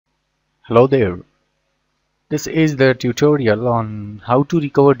Hello there. This is the tutorial on how to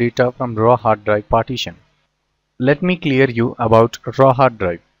recover data from raw hard drive partition. Let me clear you about raw hard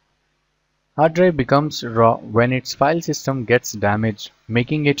drive. Hard drive becomes raw when its file system gets damaged,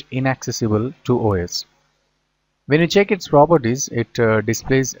 making it inaccessible to OS. When you check its properties, it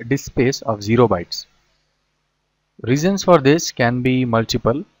displays disk space of 0 bytes. Reasons for this can be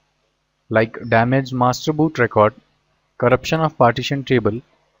multiple, like damaged master boot record, corruption of partition table,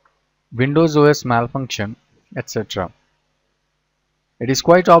 Windows OS malfunction, etc. It is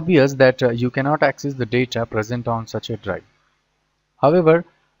quite obvious that you cannot access the data present on such a drive. However,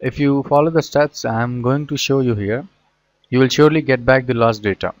 if you follow the steps I am going to show you here, you will surely get back the lost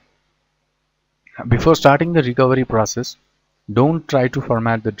data. Before starting the recovery process, don't try to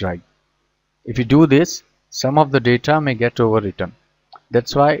format the drive. If you do this, some of the data may get overwritten.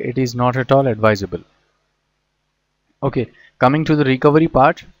 That's why it is not at all advisable. Okay, coming to the recovery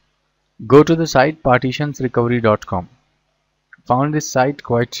part, go to the site partitionsrecovery.com. Found this site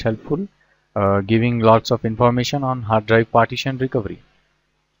quite helpful, giving lots of information on hard drive partition recovery.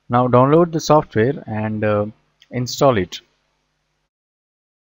 Now download the software and install it.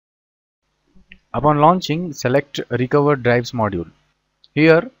 Upon launching, select Recover Drives module.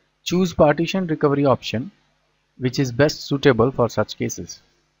 Here, choose Partition Recovery option, which is best suitable for such cases.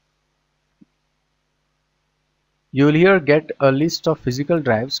 You will here get a list of physical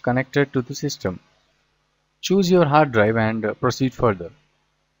drives connected to the system. Choose your hard drive and proceed further.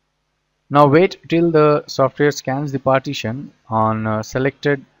 Now wait till the software scans the partition on a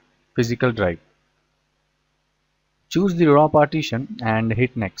selected physical drive. Choose the raw partition and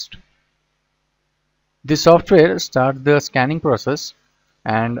hit next. The software starts the scanning process,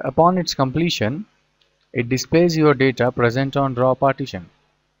 and upon its completion, it displays your data present on raw partition.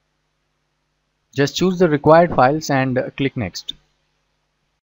 Just choose the required files and click next.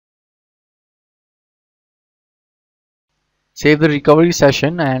 Save the recovery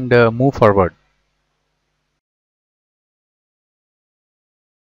session and move forward.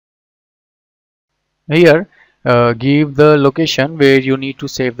 Here, give the location where you need to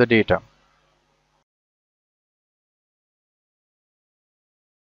save the data.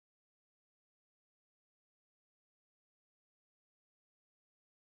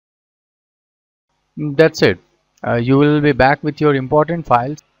 That's it. You will be back with your important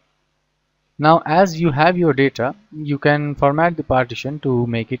files. Now, as you have your data, you can format the partition to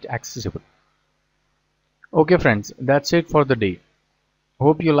make it accessible. Okay friends, that's it for the day.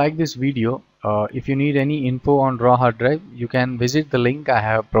 Hope you like this video. If you need any info on raw hard drive, you can visit the link I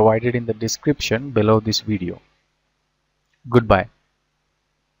have provided in the description below this video. Goodbye.